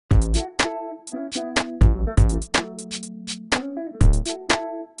Hello,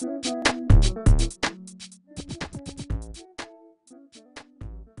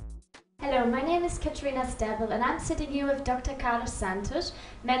 my name is Katharina Stebel and I'm sitting here with Dr. Santos,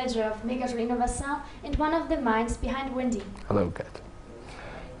 manager of MEGAJOULE Inovação and one of the minds behind Windie. Hello, Kat.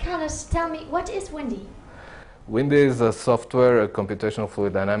 Carlos, tell me, what is Windie? Windie is a software, a computational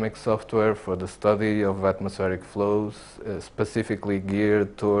fluid dynamics software for the study of atmospheric flows, specifically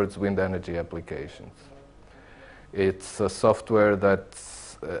geared towards wind energy applications. It's a software that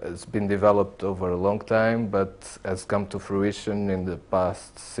has been developed over a long time, but has come to fruition in the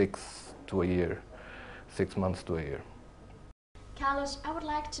past 6 months to a year. Carlos, I would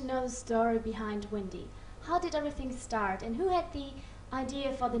like to know the story behind Windie. How did everything start and who had the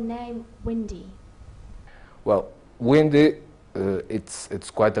idea for the name Windie? Well, Windie, it's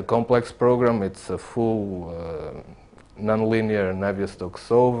quite a complex program. It's a full nonlinear Navier-Stokes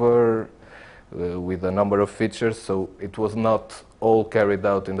solver with a number of features, so it was not all carried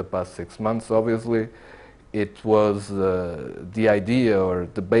out in the past 6 months, obviously. It was the idea, or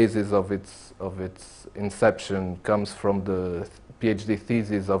the basis of its inception comes from the PhD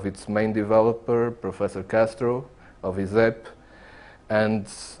thesis of its main developer, Professor Castro of ISEP, and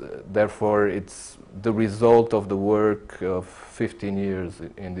therefore it's the result of the work of 15 years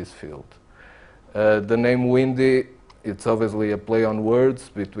in this field. The name Windie, it's obviously a play on words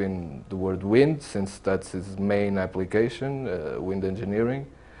between the word wind, since that's his main application, wind engineering,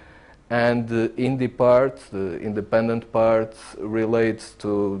 and the indie part, the independent part, relates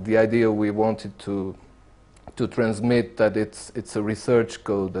to the idea we wanted to transmit, that it's a research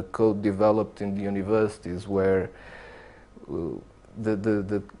code, a code developed in the universities where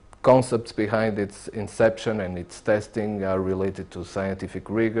the concepts behind its inception and its testing are related to scientific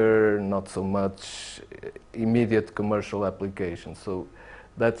rigor, not so much immediate commercial application. So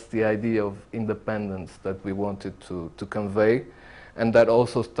that's the idea of independence that we wanted to convey, and that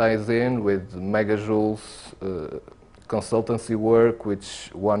also ties in with MEGAJOULE's consultancy work,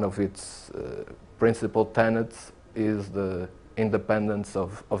 which one of its principal tenets is the independence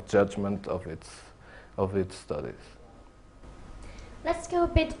of judgment of its studies. Let's go a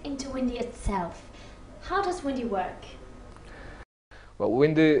bit into Windie itself. How does Windie work? Well,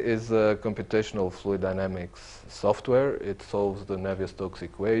 Windie is a computational fluid dynamics software. It solves the Navier-Stokes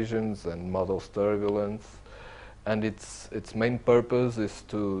equations and models turbulence. And its main purpose is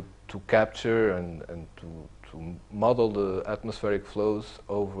to capture and to model the atmospheric flows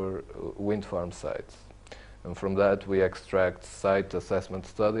over wind farm sites. And from that we extract site assessment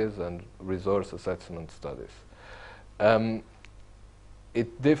studies and resource assessment studies.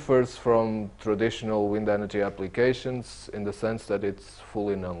 It differs from traditional wind energy applications in the sense that it's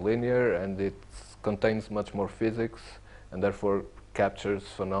fully nonlinear and it contains much more physics and therefore captures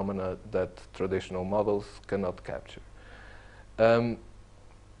phenomena that traditional models cannot capture. In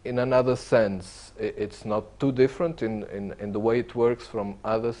another sense, it's not too different in the way it works from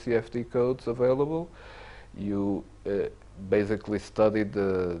other CFD codes available. You basically study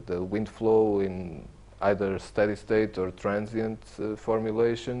the wind flow in either steady state or transient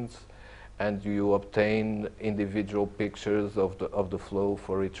formulations, and you obtain individual pictures of the flow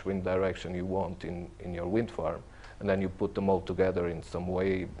for each wind direction you want in your wind farm, and then you put them all together in some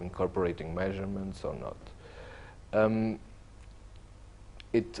way, incorporating measurements or not.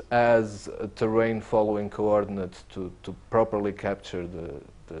 It has a terrain following coordinates to properly capture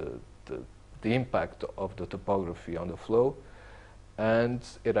the impact of the topography on the flow. And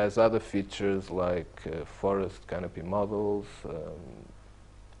it has other features like forest canopy models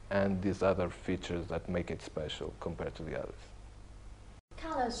and these other features that make it special compared to the others.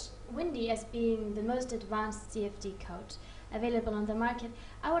 Carlos, Windie as being the most advanced CFD code available on the market,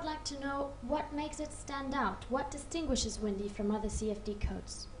 I would like to know what makes it stand out. What distinguishes Windie from other CFD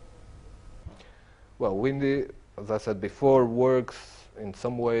codes? Well, Windie, as I said before, works in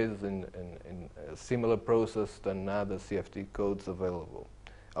some ways in a similar process than other CFD codes available.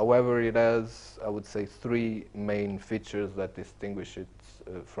 However, it has, I would say, 3 main features that distinguish it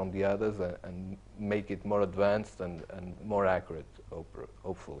from the others and make it more advanced and more accurate,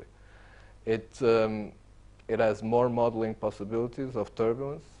 hopefully. It has more modeling possibilities of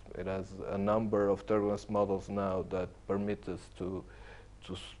turbulence. It has a number of turbulence models now that permit us to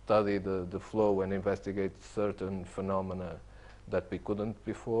study the flow and investigate certain phenomena that we couldn't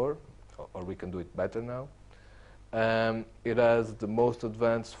before, or we can do it better now. It has the most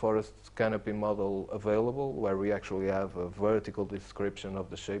advanced forest canopy model available, where we actually have a vertical description of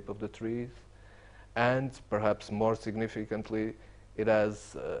the shape of the trees. And perhaps more significantly, it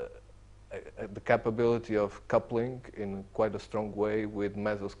has the capability of coupling in quite a strong way with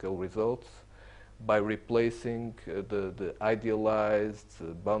mesoscale results, by replacing the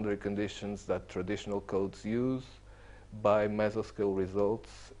idealized boundary conditions that traditional codes use by mesoscale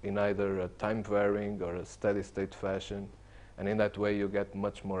results in either a time-varying or a steady-state fashion. And in that way, you get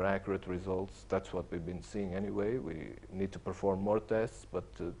much more accurate results. That's what we've been seeing anyway. We need to perform more tests, but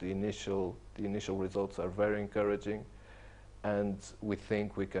the initial results are very encouraging. And we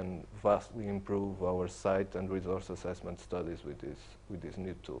think we can vastly improve our site and resource assessment studies with this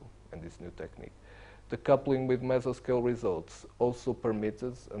new tool and this new technique. The coupling with mesoscale results also permits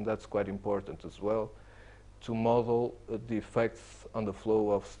us, and that's quite important as well, to model the effects on the flow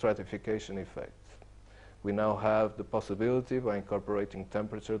of stratification effects. We now have the possibility, by incorporating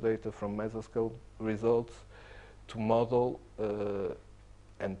temperature data from mesoscale results, to model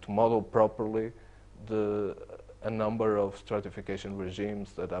and to model properly a number of stratification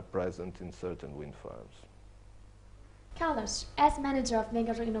regimes that are present in certain wind farms. Carlos, as manager of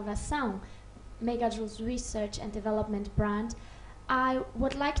MEGAJOULE Inovação, MEGAJOULE's research and development brand, I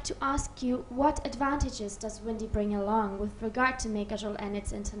would like to ask you, what advantages does Windie bring along with regard to MEGAJOULE and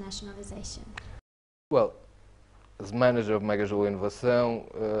its internationalization? Well, as manager of MEGAJOULE Inovação,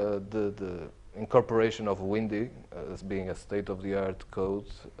 the incorporation of Windie as being a state-of-the-art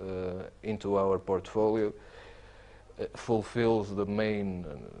code into our portfolio fulfills the main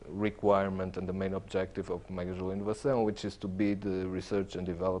requirement and the main objective of MEGAJOULE Inovação, which is to be the research and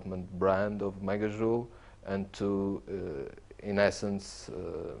development brand of MEGAJOULE and to, in essence,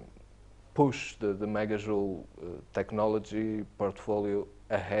 push the MEGAJOULE technology portfolio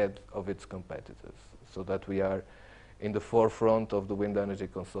ahead of its competitors, so that we are in the forefront of the wind energy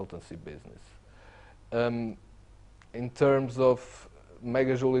consultancy business. In terms of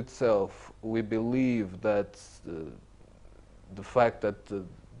MEGAJOULE itself, we believe that the fact that the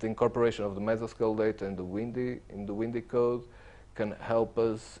incorporation of the mesoscale data in the Windie code can help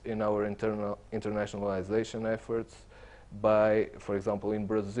us in our internationalization efforts by, for example, in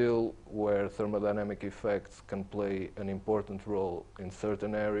Brazil, where thermodynamic effects can play an important role in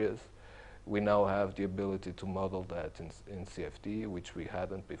certain areas, we now have the ability to model that in CFD, which we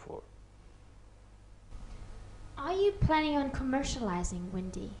hadn't before. Are you planning on commercializing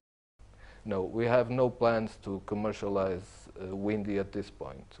Windie? No, we have no plans to commercialize Windie at this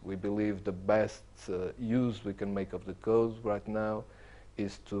point. We believe the best use we can make of the code right now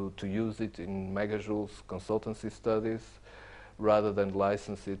is to use it in MEGAJOULE's consultancy studies rather than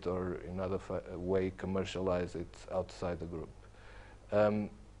license it or in other way commercialize it outside the group.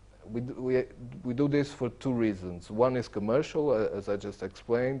 We do this for two reasons. One is commercial, as I just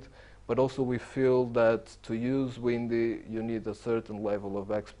explained, but also we feel that to use Windie you need a certain level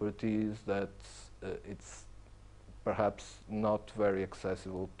of expertise that it's perhaps not very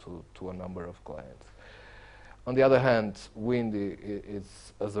accessible to a number of clients. On the other hand, Windie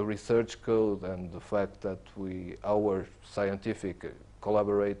is as a research code, and the fact that our scientific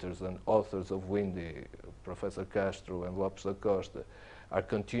collaborators and authors of Windie, Professor Castro and Lopes da Costa, are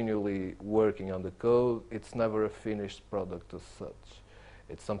continually working on the code. It's never a finished product as such.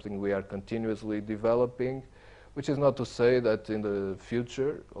 It's something we are continuously developing, which is not to say that in the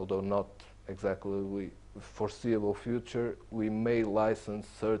future, although not exactly foreseeable future, we may license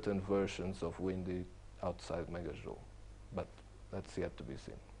certain versions of Windie outside MEGAJOULE, but that's yet to be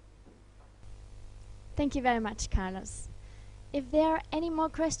seen. Thank you very much, Carlos. If there are any more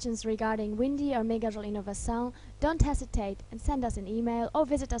questions regarding Windie or MEGAJOULE Inovação, don't hesitate and send us an email or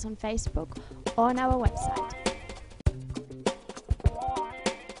visit us on Facebook or on our website.